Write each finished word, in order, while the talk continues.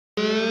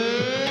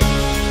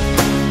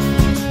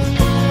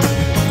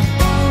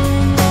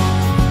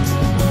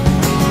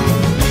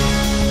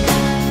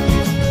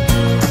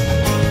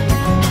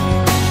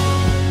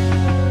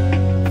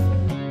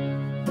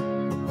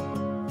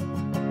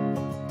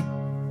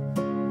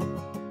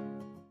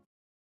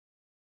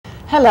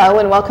Hello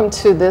and welcome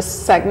to this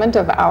segment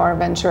of Our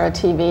Ventura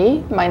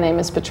TV. My name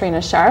is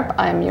Petrina Sharp.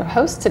 I'm your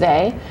host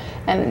today,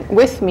 and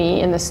with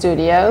me in the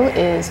studio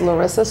is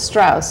Larissa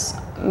Strauss,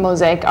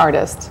 Mosaic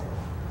artist.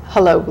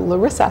 Hello,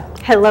 Larissa.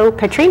 Hello,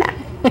 Petrina.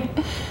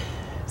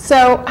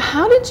 So,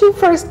 how did you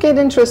first get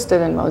interested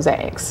in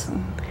mosaics?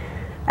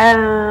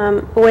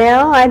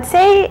 Well, I'd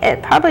say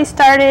it probably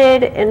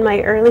started in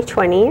my early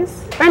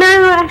 20s. Or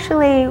no,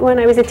 actually, when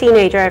I was a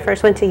teenager, I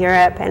first went to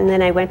Europe, and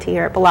then I went to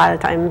Europe a lot of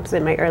times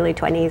in my early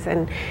 20s,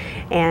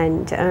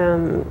 and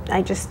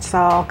I just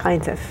saw all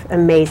kinds of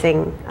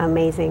amazing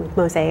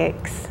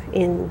mosaics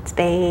in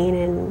Spain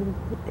and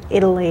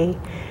Italy,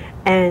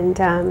 and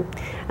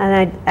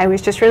I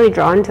was just really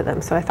drawn to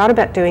them. So I thought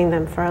about doing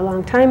them for a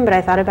long time, but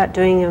I thought about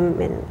doing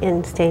them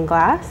in stained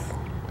glass,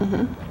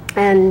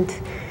 and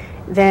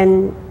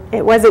then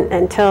it wasn't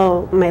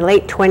until my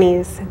late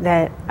 20s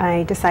that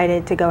I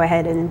decided to go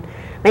ahead and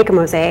make a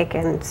mosaic,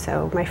 and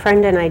so my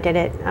friend and I did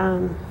it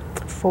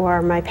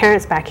for my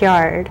parents'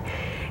 backyard,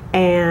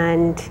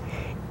 and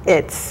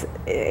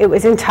it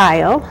was in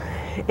tile,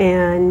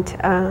 and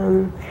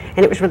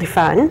it was really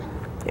fun,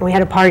 and we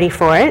had a party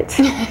for it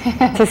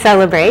to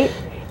celebrate,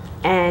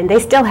 and they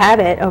still have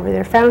it over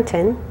their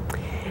fountain,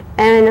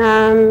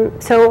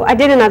 and so I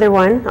did another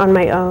one on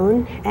my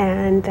own,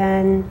 and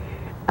then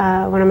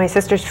one of my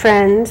sister's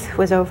friends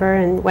was over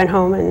and went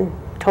home and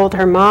told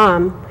her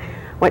mom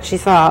what she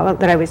saw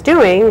that I was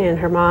doing, and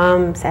her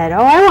mom said,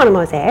 "Oh, I want a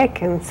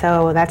mosaic," and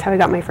so that's how I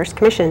got my first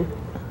commission.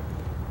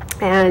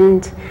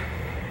 And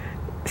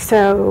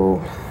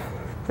so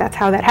that's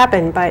how that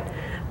happened. But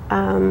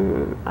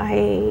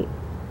I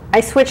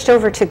switched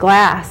over to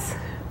glass,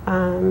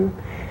 and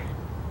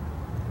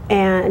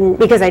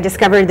because I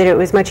discovered that it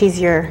was much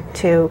easier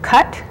to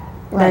cut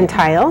than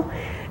tile.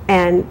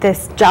 And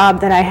this job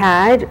that I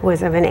had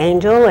was of an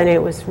angel, and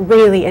it was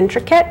really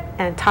intricate,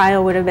 and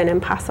tile would have been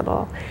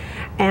impossible.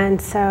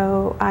 And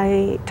so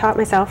I taught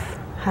myself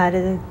how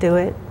to do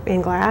it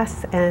in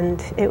glass,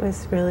 and it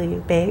was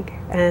really big.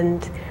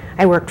 And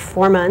I worked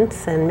 4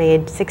 months and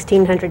made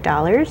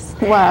 $1,600.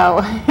 Wow.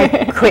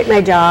 I quit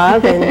my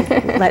job and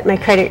let my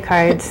credit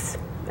cards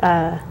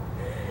go.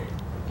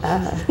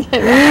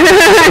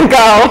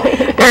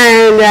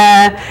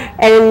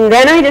 And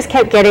then I just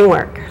kept getting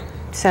work.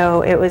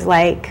 So it was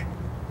like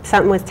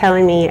something was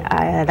telling me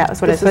that was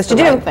what I was supposed to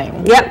do. Right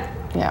thing. Yep.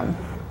 Yeah.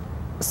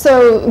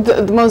 So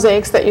the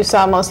mosaics that you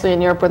saw mostly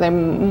in Europe,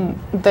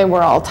 they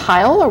were all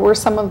tile, or were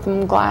some of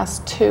them glass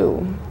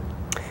too?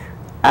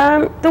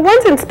 The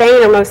ones in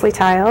Spain are mostly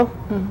tile,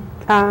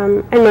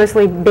 and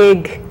mostly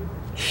big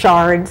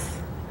shards.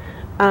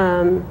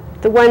 The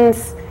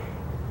ones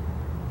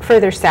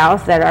further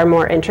south that are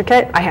more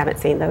intricate, I haven't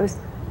seen those,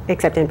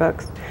 except in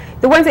books.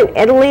 The ones in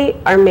Italy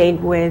are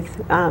made with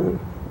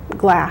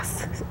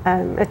glass,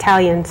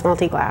 Italian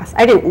smalty glass.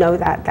 I didn't know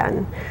that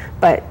then,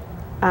 but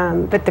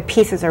the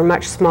pieces are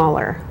much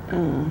smaller,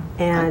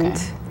 and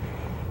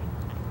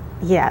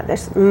yeah,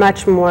 there's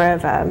much more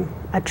of a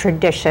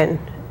tradition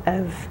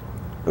of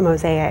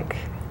mosaic.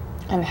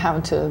 And how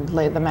to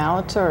lay them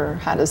out, or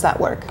how does that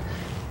work?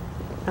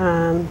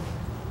 Well,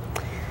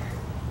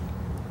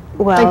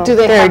 like, do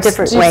they there have are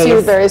different do you ways. see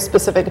very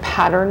specific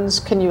patterns?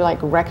 Can you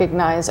like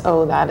recognize,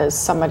 oh, that is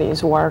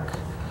somebody's work?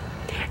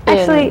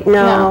 Actually,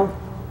 no.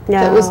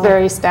 It was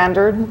very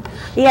standard?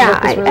 Yeah,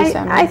 really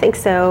I think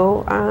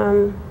so.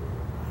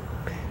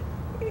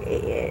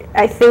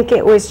 I think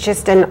it was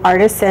just an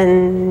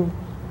artisan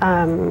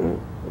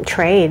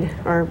trade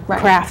or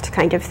craft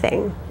kind of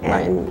thing.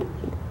 And,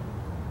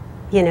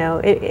 you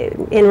know,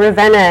 in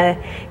Ravenna,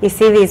 you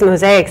see these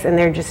mosaics, and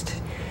they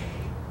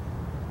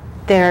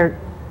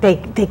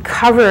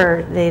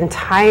cover the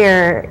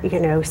entire, you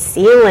know,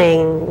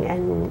 ceiling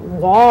and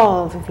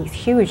walls of these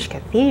huge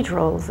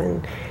cathedrals,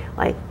 and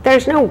like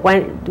there's no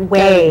one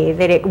way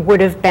that it would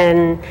have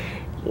been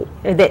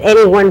that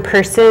any one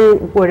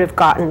person would have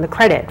gotten the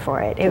credit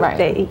for it.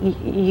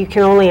 You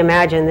can only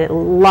imagine that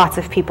lots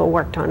of people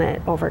worked on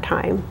it over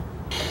time.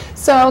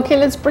 So, okay,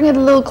 let's bring it a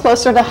little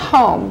closer to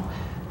home.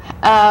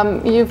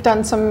 You've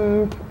done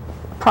some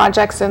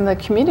projects in the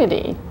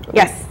community.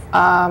 Yes.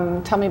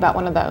 Tell me about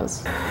one of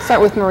those. Start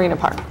with Marina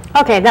Park.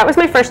 Okay, that was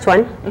my first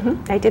one.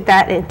 I did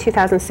that in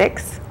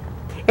 2006.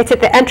 It's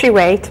at the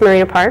entryway to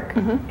Marina Park,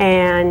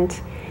 and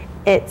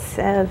it's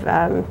of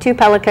 2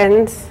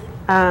 pelicans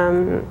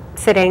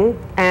sitting,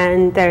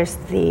 and there's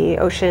the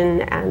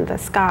ocean and the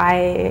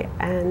sky,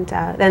 and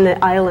then the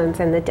islands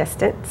in the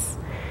distance.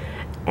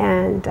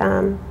 And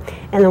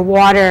the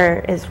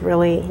water is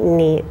really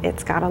neat.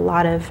 It's got a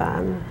lot of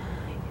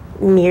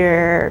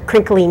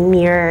crinkly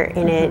mirror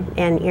in it,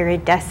 and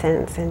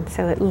iridescence, and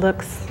so it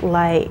looks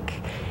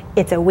like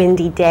it's a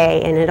windy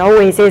day, and it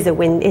always is a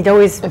wind. It's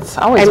always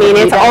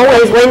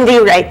windy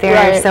right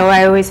there. So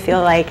I always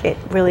feel like it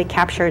really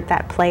captured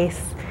that place.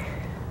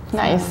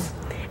 Nice.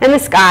 And the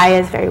sky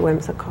is very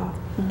whimsical.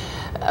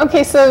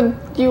 Okay, so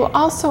you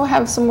also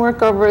have some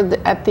work over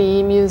at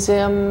the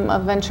Museum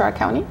of Ventura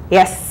County?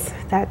 Yes,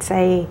 that's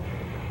a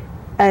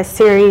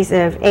series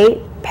of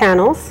 8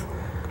 panels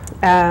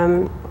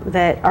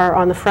that are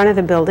on the front of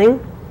the building,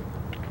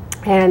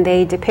 and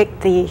they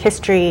depict the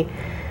history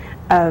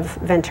of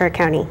Ventura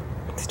County,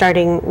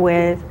 starting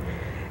with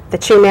the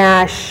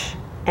Chumash,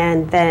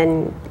 and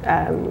then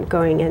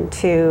going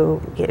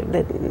into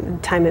the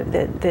time of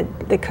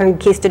the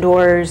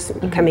conquistadors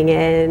coming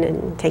in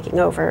and taking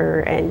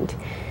over, and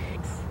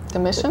the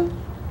mission?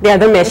 Yeah,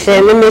 the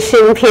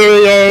mission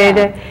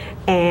period,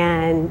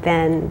 and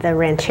then the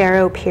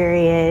ranchero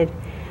period,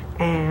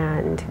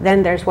 and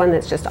then there's one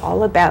that's just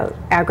all about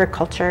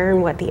agriculture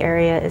and what the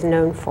area is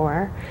known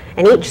for.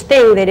 And each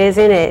thing that is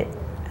in it,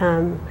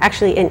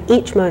 actually in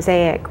each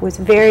mosaic, was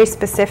very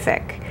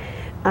specific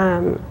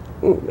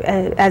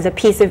as a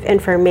piece of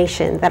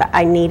information that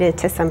I needed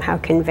to somehow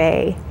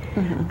convey.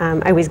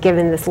 I was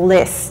given this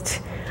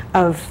list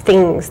of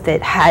things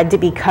that had to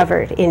be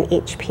covered in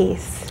each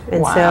piece.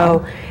 And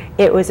so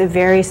it was a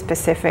very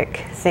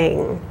specific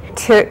thing.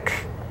 Took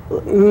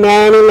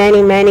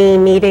many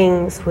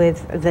meetings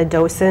with the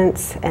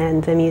docents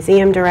and the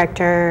museum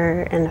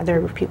director and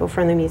other people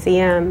from the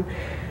museum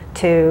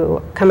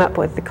to come up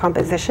with the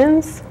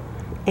compositions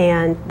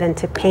and then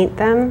to paint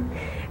them.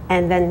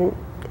 And then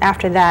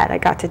after that, I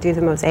got to do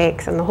the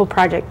mosaics, and the whole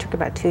project took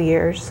about 2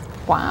 years.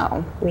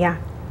 Wow. Yeah.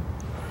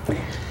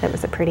 That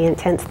was a pretty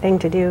intense thing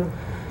to do.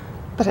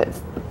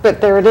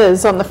 But there it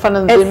is on the front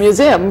of the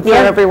museum for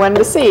everyone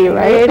to see,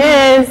 right? It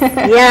is.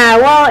 Yeah,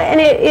 well, and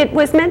it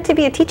was meant to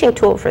be a teaching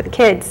tool for the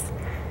kids.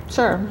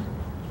 Sure.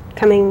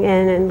 Coming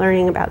in and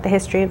learning about the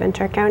history of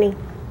Ventura County.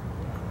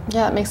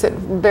 Yeah, it makes it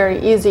very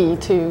easy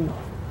to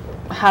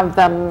have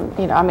them,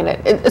 you know, I mean,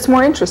 it's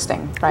more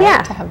interesting, right?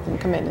 Yeah. To have them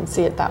come in and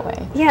see it that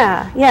way.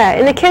 Yeah, yeah,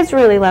 and the kids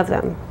really love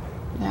them.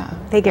 Yeah.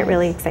 They get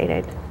really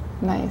excited.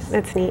 Nice.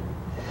 That's neat.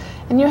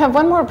 And you have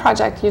one more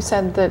project. You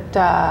said that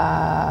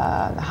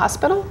the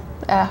hospital?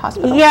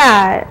 Hospital?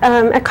 Yeah,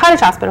 at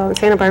Cottage Hospital in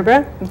Santa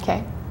Barbara.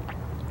 Okay.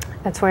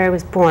 That's where I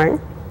was born.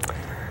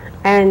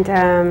 And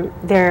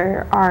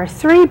there are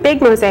 3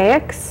 big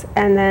mosaics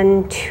and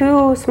then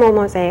 2 small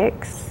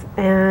mosaics.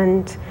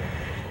 And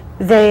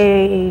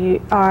they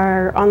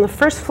are on the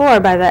first floor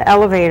by the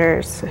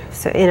elevators,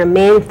 so in a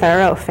main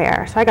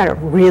thoroughfare. So I got a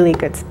really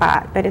good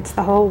spot, but it's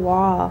the whole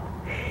wall.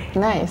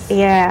 Nice.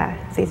 Yeah,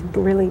 these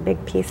really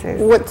big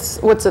pieces.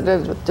 What's it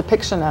a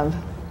depiction of?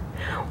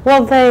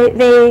 Well,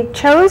 they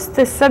chose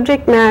the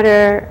subject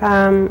matter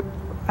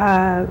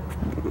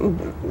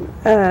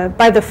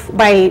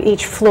by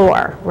each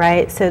floor,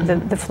 right? So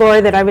the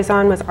floor that I was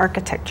on was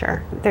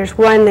architecture. There's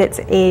one that's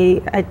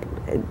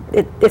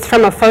it's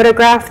from a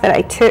photograph that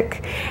I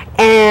took,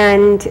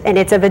 and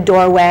it's of a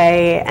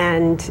doorway,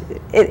 and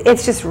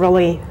it's just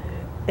really,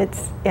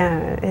 it's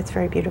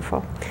very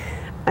beautiful.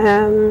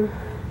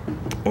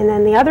 And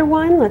then the other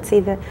one, let's see,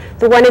 the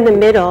one in the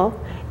middle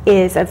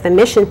is of the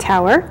Mission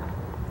Tower,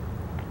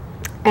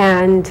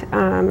 and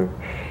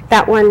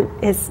that one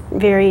is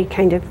very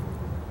kind of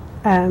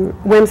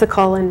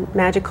whimsical and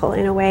magical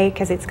in a way,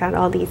 because it's got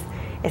all these,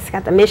 it's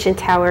got the Mission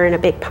Tower and a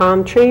big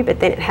palm tree,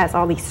 but then it has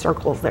all these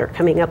circles that are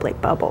coming up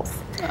like bubbles.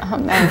 Oh,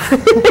 nice.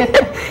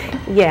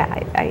 Yeah,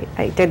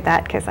 I did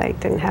that because I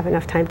didn't have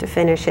enough time to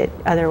finish it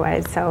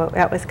otherwise, so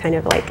that was kind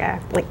of like,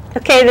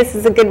 okay, this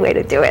is a good way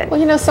to do it. Well,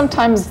 you know,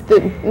 sometimes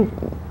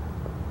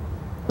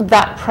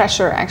that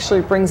pressure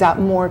actually brings out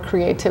more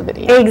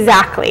creativity.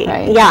 Exactly.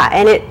 Right? Yeah,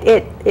 and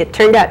it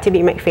turned out to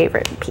be my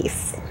favorite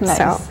piece. Nice.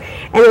 So,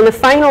 and then the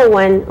final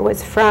one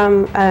was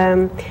from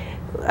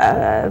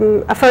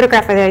a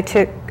photograph that I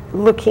took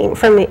looking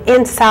from the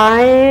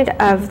inside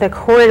of the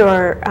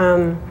corridor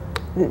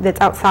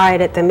that's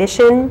outside at the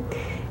Mission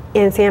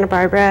in Santa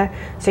Barbara.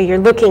 So you're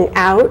looking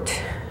out,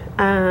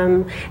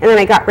 and then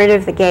I got rid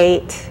of the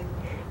gate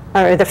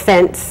or the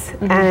fence,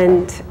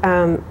 and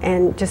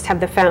just have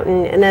the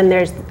fountain, and then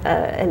there's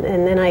and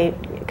then I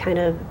kind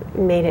of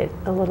made it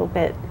a little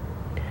bit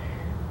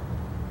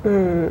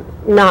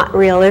not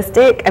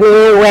realistic. I mean,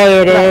 in a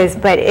way it is,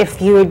 but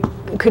if you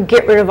could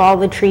get rid of all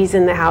the trees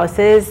in the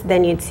houses,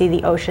 then you'd see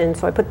the ocean.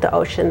 So I put the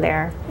ocean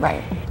there.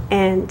 Right.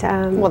 And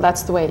well,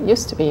 that's the way it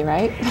used to be,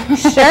 right?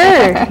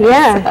 Sure.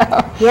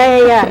 Yeah. So.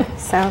 Yeah.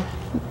 So.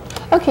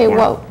 Okay. Yeah.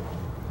 Well,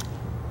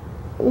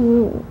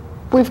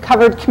 we've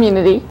covered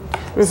community.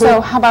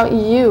 So how about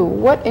you?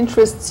 What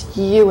interests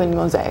you in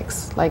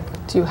mosaics? Like,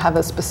 do you have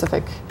a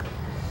specific,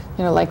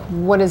 you know, like,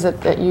 what is it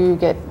that you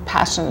get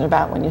passionate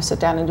about when you sit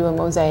down and do a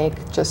mosaic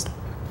just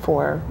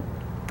for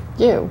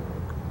you?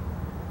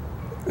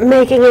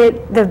 Making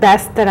it the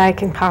best that I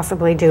can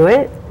possibly do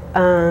it.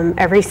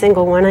 Every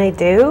single one I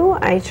do,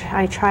 I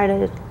try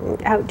to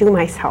outdo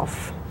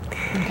myself.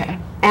 Okay.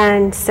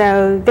 And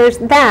so there's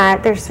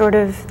that. There's sort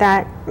of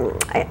that.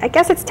 I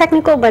guess it's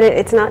technical, but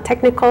it's not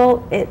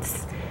technical.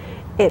 It's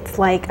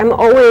like I'm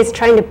always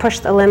trying to push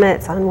the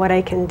limits on what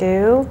I can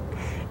do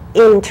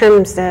in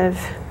terms of,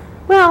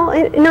 well,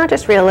 not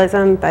just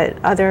realism, but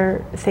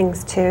other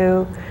things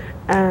too.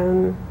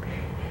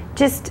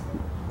 Just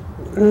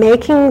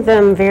making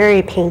them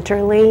very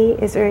painterly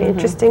is very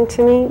interesting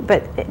to me,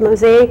 but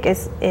mosaic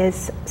is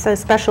so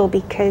special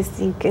because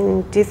you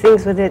can do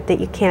things with it that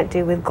you can't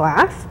do with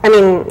glass,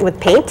 with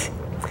paint.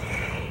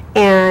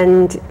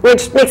 and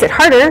which makes it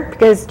harder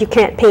because you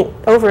can't paint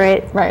over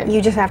it. Right.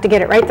 You just have to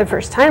get it right the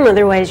first time,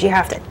 otherwise you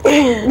have to.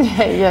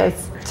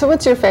 Yes. So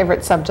what's your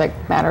favorite subject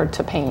matter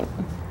to paint?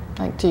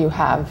 Like, do you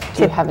have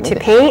anything? To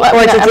paint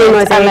or to do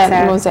mosaics? I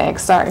meant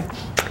mosaics, sorry.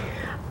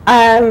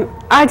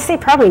 I'd say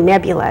probably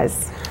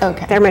nebulas.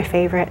 Okay. They're my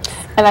favorite.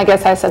 And I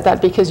guess I said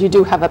that because you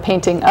do have a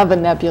painting of a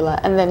nebula,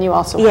 and then you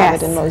also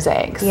have it in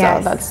mosaics.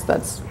 Yes. So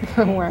that's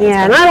where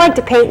Yeah, and I like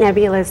to paint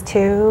nebulas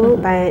too,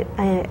 but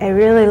I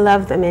really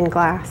love them in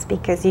glass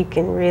because you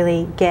can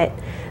really get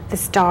the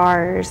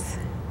stars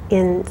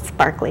in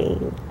sparkly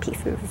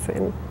pieces,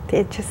 and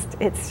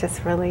it's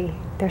just really,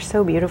 they're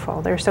so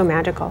beautiful. They're so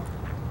magical.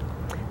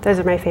 Those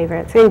are my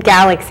favorites. And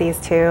galaxies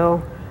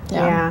too.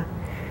 Yeah.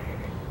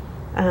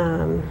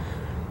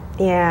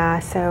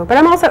 So, but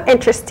I'm also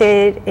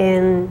interested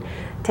in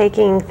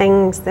taking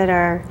things that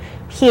are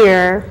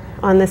here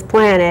on this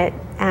planet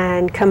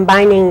and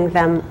combining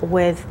them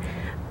with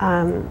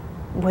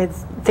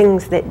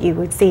things that you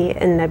would see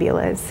in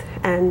nebulas.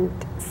 And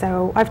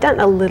so I've done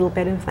a little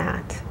bit of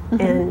that,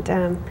 and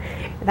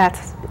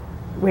that's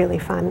really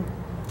fun.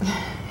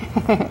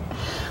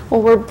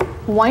 Well, we're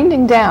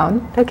winding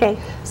down. Okay.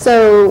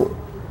 So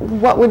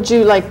what would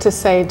you like to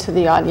say to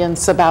the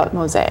audience about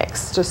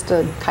mosaics, just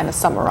to kind of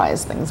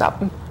summarize things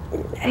up?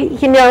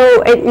 You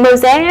know,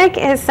 mosaic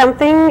is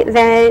something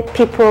that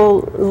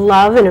people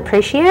love and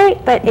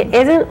appreciate, but it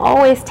isn't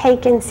always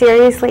taken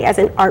seriously as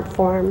an art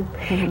form.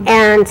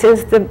 And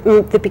since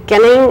the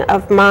beginning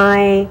of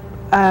my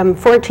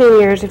 14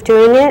 years of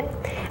doing it,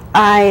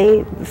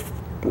 I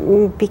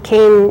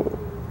became,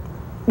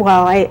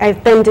 well,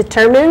 I've been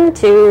determined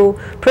to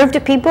prove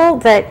to people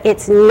that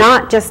it's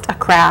not just a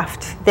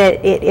craft,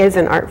 that it is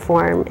an art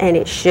form and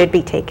it should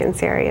be taken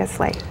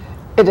seriously.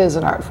 It is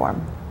an art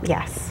form.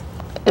 Yes.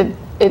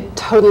 It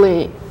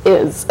totally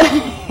is.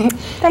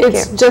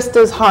 It's just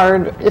as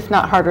hard, if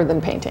not harder,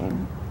 than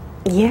painting.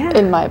 Yeah.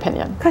 In my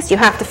opinion. Because you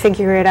have to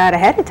figure it out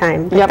ahead of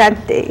time. But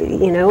that,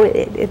 you know,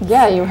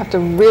 yeah, you have to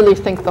really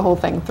think the whole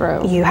thing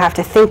through. You have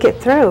to think it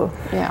through.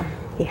 Yeah.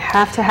 You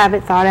have to have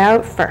it thought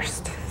out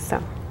first.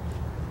 So.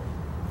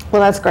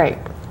 Well, that's great.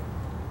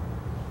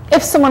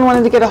 If someone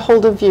wanted to get a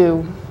hold of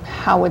you,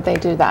 how would they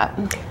do that?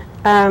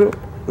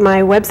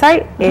 My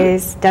website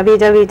is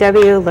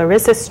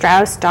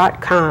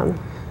www.larissastrauss.com.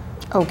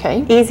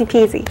 Okay. Easy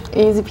peasy.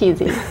 Easy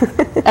peasy.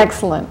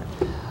 Excellent.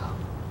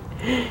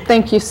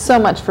 Thank you so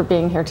much for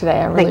being here today.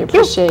 I really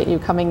appreciate you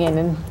coming in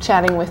and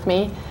chatting with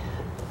me.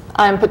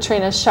 I'm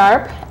Petrina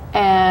Sharp,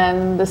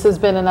 and this has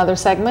been another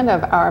segment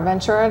of Our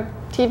Ventura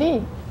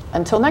TV.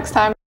 Until next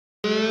time.